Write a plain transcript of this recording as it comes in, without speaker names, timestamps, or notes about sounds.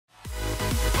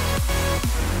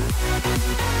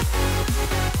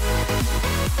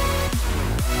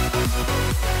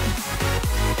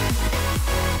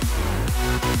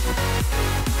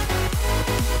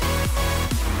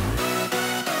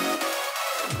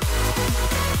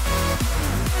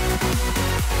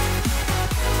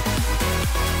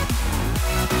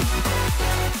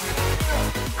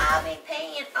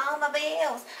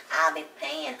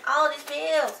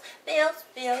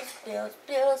bills, bills,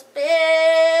 bills,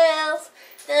 bills.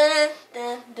 Dun,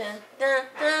 dun, dun, dun,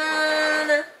 dun.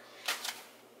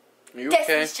 Are you okay?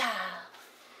 Destiny's Child.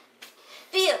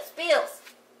 Bills, bills.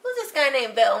 Who's this guy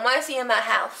named Bill? Why is he in my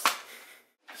house?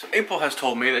 So April has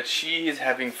told me that she is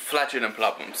having flatulence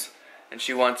problems and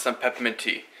she wants some peppermint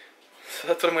tea. So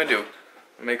that's what I'm gonna do.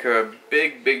 I'll make her a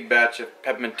big batch of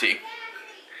peppermint tea.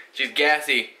 She's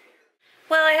gassy.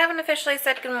 Well, I haven't officially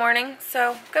said good morning,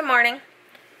 so good morning.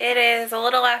 It is a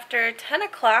little after 10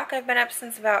 o'clock. I've been up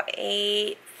since about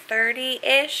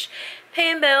 8:30-ish,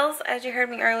 paying bills, as you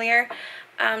heard me earlier.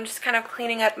 Just kind of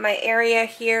cleaning up my area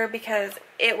here because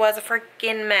it was a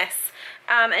freaking mess.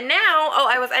 And now, oh,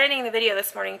 I was editing the video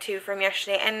this morning too from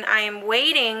yesterday, and I am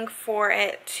waiting for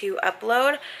it to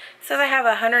upload. It says I have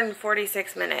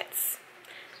 146 minutes,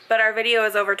 but our video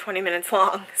is over 20 minutes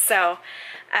long. So,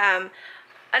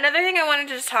 another thing I wanted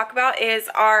to just talk about is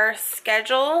our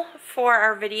schedule for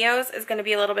our videos is going to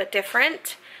be a little bit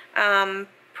different.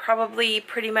 Probably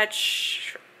pretty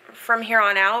much from here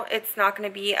on out, it's not going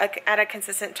to be at a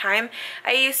consistent time.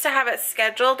 I used to have it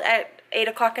scheduled at 8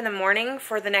 o'clock in the morning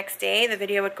for the next day. The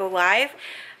video would go live.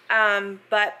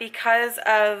 But because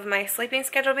of my sleeping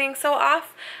schedule being so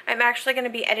off, I'm actually going to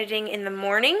be editing in the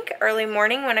morning, early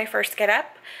morning when I first get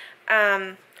up.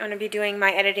 I'm going to be doing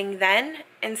my editing then,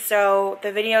 and so the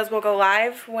videos will go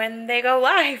live when they go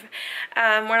live.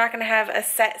 We're not going to have a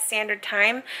set standard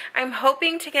time. I'm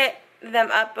hoping to get them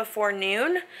up before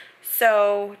noon,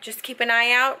 so just keep an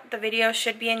eye out. The video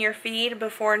should be in your feed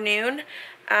before noon.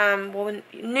 Well,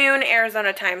 noon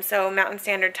Arizona time, so Mountain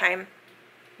Standard Time,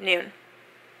 noon,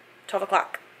 12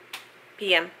 o'clock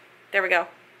p.m. There we go.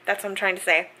 That's what I'm trying to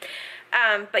say.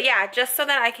 But yeah, just so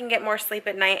that I can get more sleep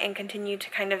at night and continue to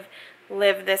kind of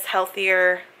live this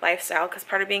healthier lifestyle, because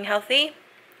part of being healthy,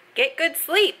 get good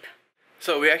sleep.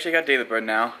 So we actually got Daily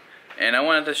now, and I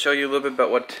wanted to show you a little bit about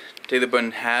what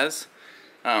Daily has.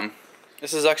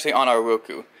 This is actually on our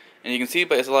Roku, and you can see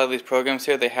by a lot of these programs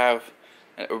here, they have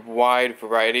a wide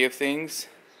variety of things.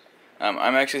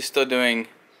 I'm actually still doing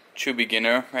True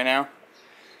Beginner right now,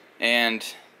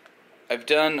 and I've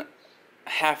done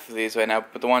half of these right now,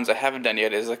 but the ones I haven't done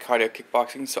yet is the cardio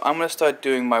kickboxing. So I'm going to start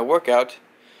doing my workout,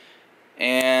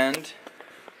 and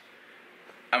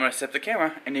I'm going to set up the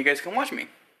camera and you guys can watch me.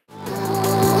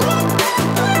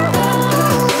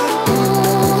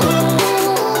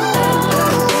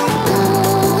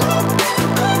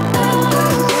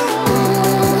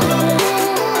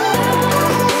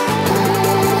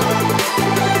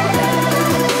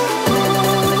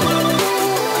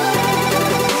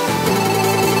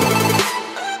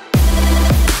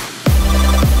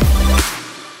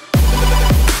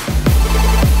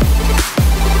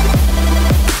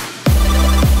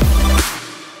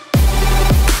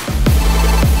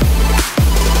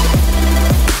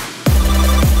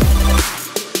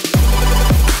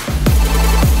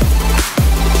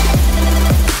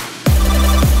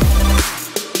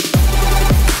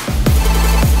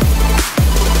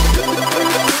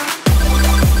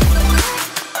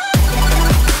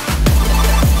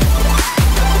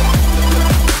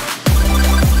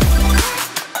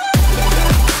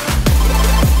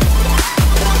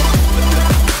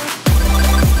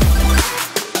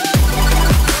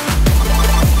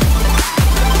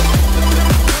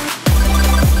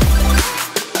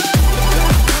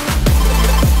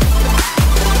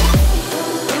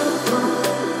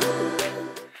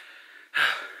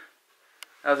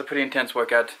 That was a pretty intense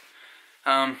workout.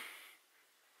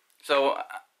 So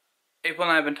April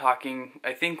and I have been talking.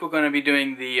 I think we're going to be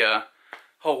doing the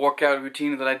whole workout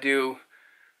routine that I do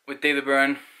with Daily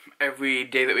Burn every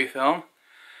day that we film.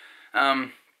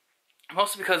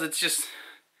 Mostly because it's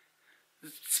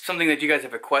something that you guys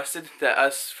have requested for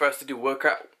us to do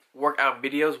workout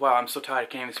videos. Wow, I'm so tired I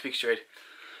can't even speak straight.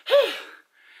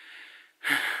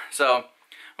 So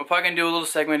we're probably going to do a little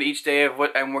segment each day of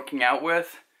what I'm working out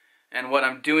with and what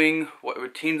I'm doing, what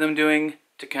routines I'm doing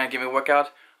to kind of get me a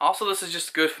workout. Also, this is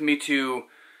just good for me to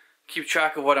keep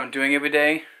track of what I'm doing every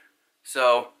day.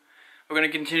 So we're going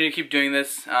to continue to keep doing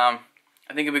this. I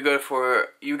think it'll be good for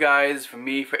you guys, for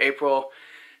me, for April,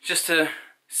 just to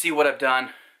see what I've done.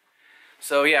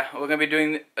 So yeah, we're going to be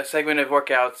doing a segment of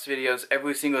workouts videos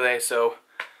every single day, so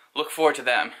look forward to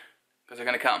them, because they're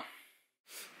going to come.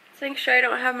 Make sure I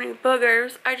don't have any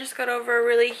boogers. I just got over a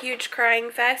really huge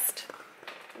crying fest.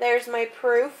 There's my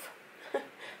proof.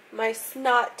 My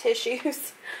snot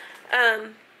tissues.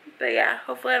 But yeah,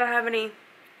 hopefully I don't have any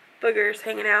boogers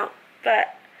hanging out.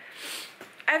 But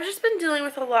I've just been dealing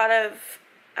with a lot of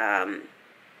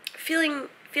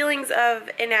feelings of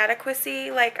inadequacy.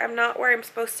 Like I'm not where I'm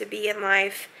supposed to be in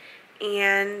life.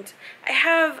 And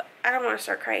I don't want to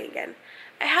start crying again.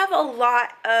 I have a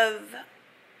lot of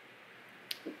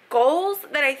goals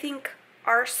that I think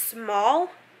are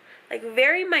small, like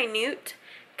very minute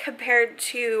compared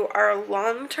to our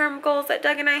long-term goals that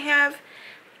Doug and I have,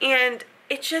 and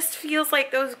it just feels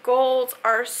like those goals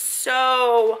are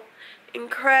so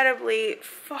incredibly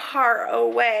far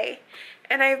away,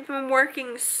 and I've been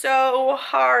working so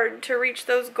hard to reach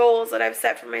those goals that I've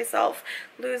set for myself,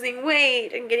 losing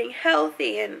weight and getting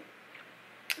healthy and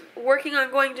working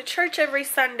on going to church every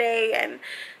Sunday. And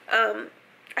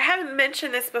I haven't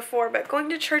mentioned this before, but going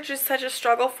to church is such a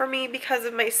struggle for me because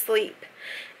of my sleep,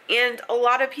 and a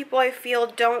lot of people I feel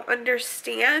don't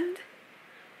understand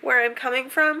where I'm coming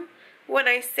from when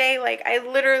I say, like, I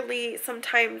literally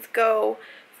sometimes go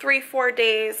 3-4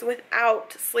 days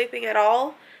without sleeping at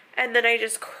all, and then I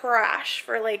just crash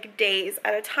for like days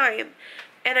at a time.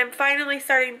 And I'm finally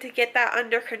starting to get that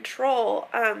under control.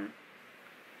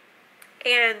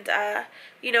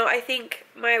 You know, I think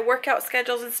my workout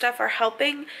schedules and stuff are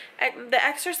helping. The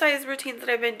exercise routines that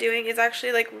I've been doing is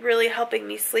actually like really helping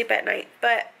me sleep at night.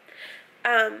 But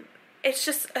it's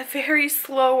just a very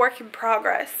slow work in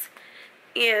progress.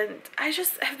 And I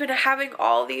just have been having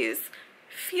all these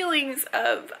feelings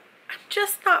of I'm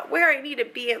just not where I need to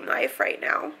be in life right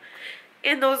now.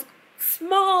 And those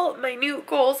small, minute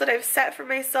goals that I've set for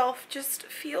myself just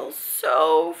feel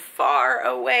so far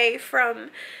away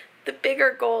from the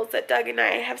bigger goals that Doug and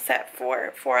I have set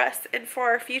for us and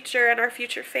for our future and our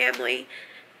future family.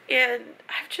 And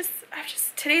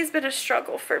today's been a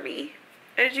struggle for me.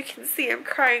 As you can see, I'm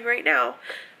crying right now.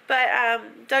 But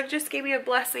Doug just gave me a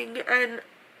blessing, and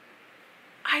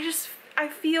I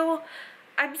feel,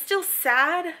 I'm still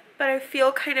sad, but I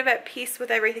feel kind of at peace with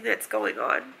everything that's going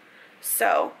on.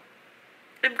 So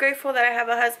I'm grateful that I have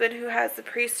a husband who has the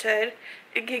priesthood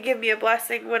and can give me a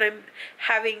blessing when I'm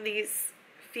having these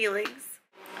feelings.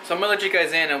 So I'm going to let you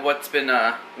guys in on what's been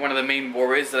one of the main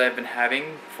worries that I've been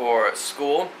having for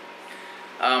school.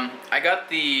 I got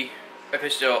the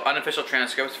unofficial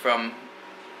transcripts from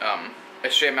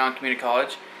Australia Mountain Community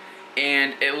College,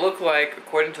 and it looked like,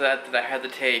 according to that I had to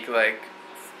take like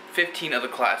 15 other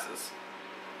classes,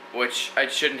 which I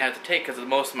shouldn't have to take because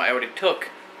most of them I already took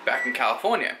back in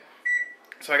California.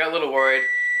 So I got a little worried,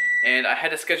 and I had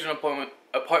to schedule an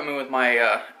appointment with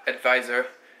my advisor,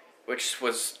 which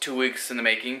was 2 weeks in the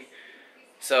making.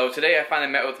 So today I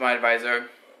finally met with my advisor,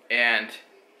 and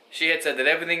she had said that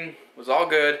everything was all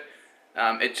good.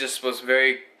 It just was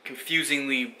very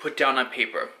confusingly put down on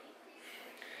paper.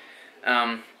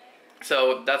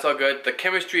 So that's all good. The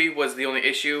chemistry was the only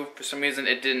issue. For some reason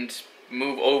it didn't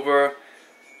move over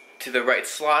to the right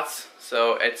slots,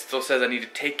 so it still says I need to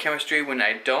take chemistry when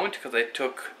I don't, because I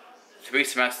took three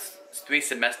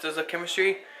semesters of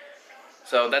chemistry.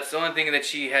 So that's the only thing that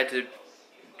she had to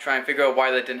try and figure out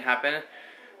why that didn't happen.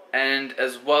 And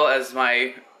as well as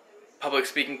my public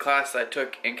speaking class that I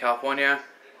took in California,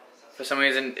 for some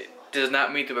reason it does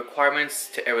not meet the requirements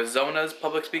to Arizona's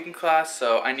public speaking class,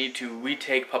 so I need to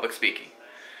retake public speaking.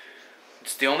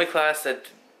 It's the only class that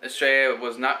Australia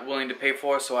was not willing to pay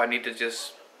for, so I need to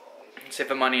just save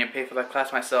the money and pay for that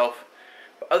class myself.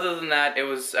 But other than that, it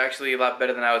was actually a lot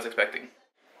better than I was expecting.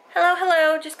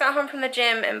 Hello, just got home from the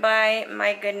gym, and by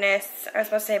my goodness, I was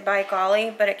supposed to say by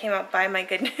golly, but it came out by my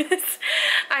goodness.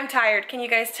 I'm tired. Can you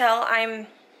guys tell? I'm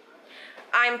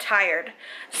tired.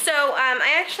 So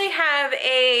I actually have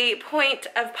a point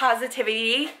of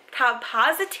positivity.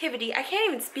 I can't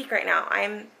even speak right now.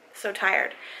 I'm so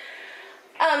tired.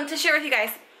 To share with you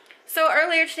guys. So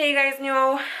earlier today, you guys knew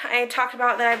I talked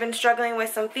about that I've been struggling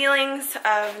with some feelings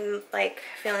of like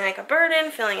feeling like a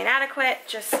burden, feeling inadequate,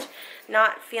 just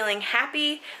not feeling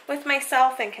happy with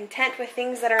myself and content with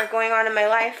things that are going on in my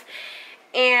life.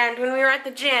 And when we were at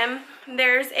the gym,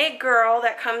 there's a girl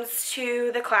that comes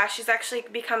to the class. She's actually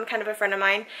become kind of a friend of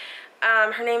mine.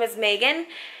 Her name is Megan.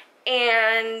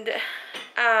 And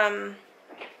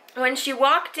when she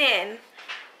walked in,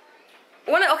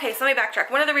 okay, so let me backtrack.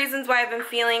 One of the reasons why I've been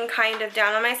feeling kind of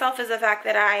down on myself is the fact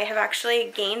that I have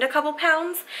actually gained a couple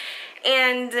pounds.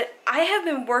 And I have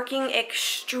been working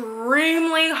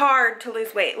extremely hard to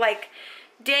lose weight. Like,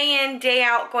 day in, day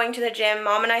out, going to the gym.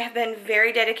 Mom and I have been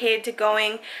very dedicated to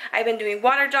going. I've been doing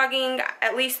water jogging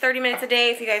at least 30 minutes a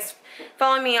day. If you guys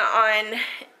follow me on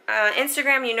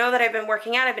Instagram, you know that I've been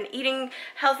working out. I've been eating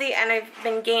healthy, and I've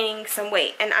been gaining some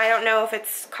weight. And I don't know if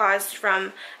it's caused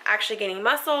from actually gaining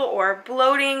muscle or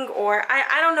bloating, or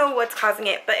I don't know what's causing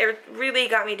it, but it really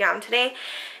got me down today.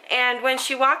 And when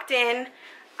she walked in,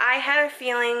 I had a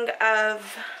feeling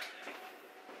of,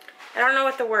 I don't know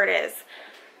what the word is,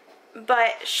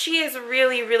 but she is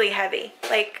really, really heavy,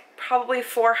 like probably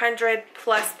 400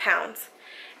 plus pounds.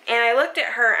 And I looked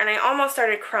at her and I almost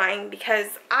started crying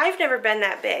because I've never been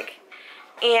that big.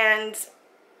 And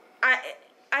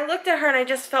I looked at her and I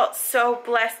just felt so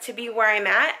blessed to be where I'm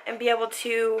at and be able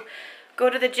to go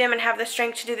to the gym and have the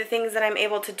strength to do the things that I'm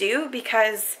able to do,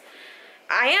 because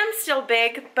I am still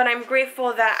big, but I'm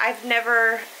grateful that I've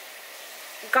never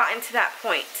gotten to that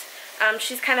point.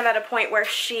 She's kind of at a point where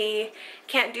she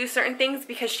can't do certain things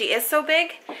because she is so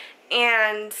big,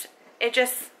 and it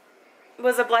just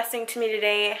was a blessing to me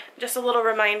today. Just a little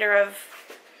reminder of,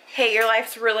 hey, your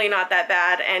life's really not that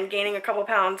bad, and gaining a couple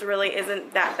pounds really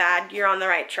isn't that bad. You're on the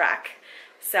right track.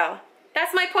 So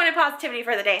that's my point of positivity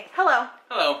for the day. Hello.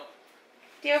 Hello.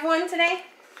 Do you have one today?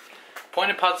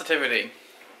 Point of positivity.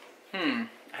 I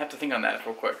have to think on that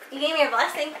real quick. You gave me a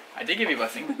blessing. I did give you a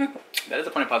blessing. That is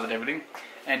a point of positivity.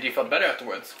 And you felt better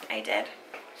afterwards. I did.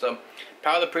 So,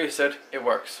 power of the priesthood, it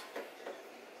works.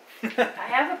 I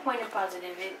have a point of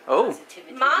positivity. Mom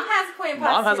has a point of positivity.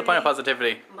 Mom has a point of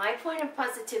positivity. My point of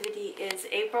positivity is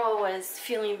April was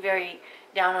feeling very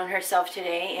down on herself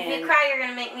today. And if you cry, you're going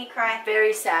to make me cry.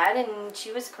 Very sad, and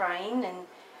she was crying, and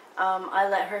I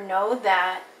let her know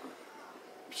that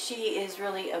she is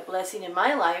really a blessing in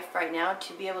my life right now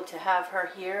to be able to have her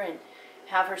here and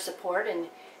have her support and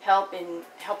help in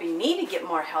helping me to get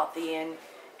more healthy and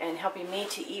helping me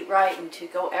to eat right and to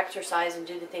go exercise and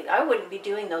do the things. I wouldn't be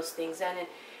doing those things.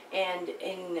 And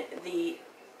in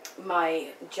my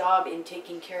job in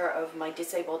taking care of my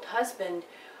disabled husband,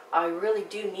 I really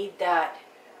do need that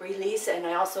release, and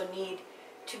I also need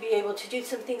to be able to do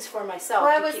some things for myself.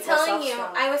 Well, I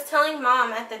was telling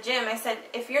Mom at the gym, I said,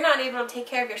 if you're not able to take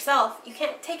care of yourself, you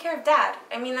can't take care of Dad.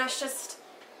 I mean, that's just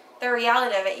the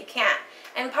reality of it. You can't.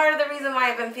 And part of the reason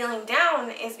why I've been feeling down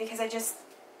is because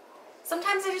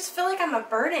sometimes I just feel like I'm a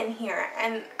burden here.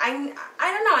 And I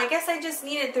don't know, I guess I just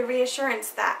needed the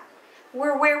reassurance that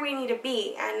we're where we need to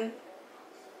be. And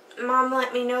Mom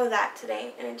let me know that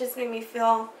today, and it just made me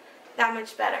feel that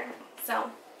much better.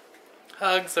 So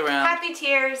hugs around. Happy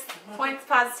tears, points of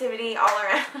positivity all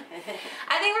around.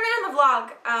 I think we're gonna end the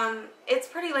vlog. It's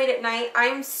pretty late at night.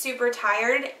 I'm super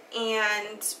tired,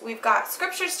 and we've got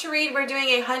scriptures to read. We're doing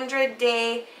a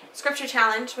 100-day scripture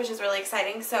challenge, which is really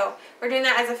exciting. So we're doing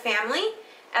that as a family,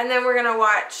 and then we're gonna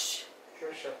watch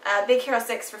Big Hero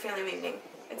 6 for family evening.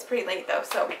 It's pretty late though,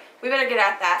 so we better get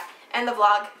at that. End the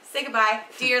vlog. Say goodbye.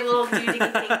 Do your little duty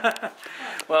thing.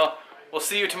 Well, we'll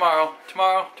see you tomorrow.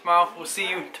 Tomorrow. We'll see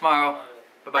you tomorrow.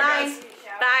 Bye-bye, guys.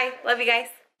 Bye. Love you guys.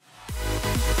 We'll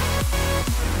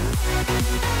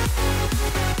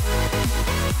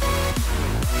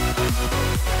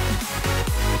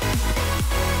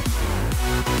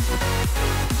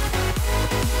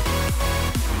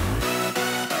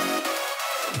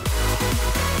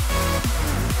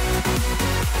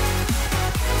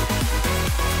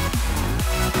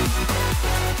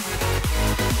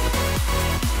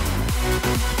be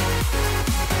right back.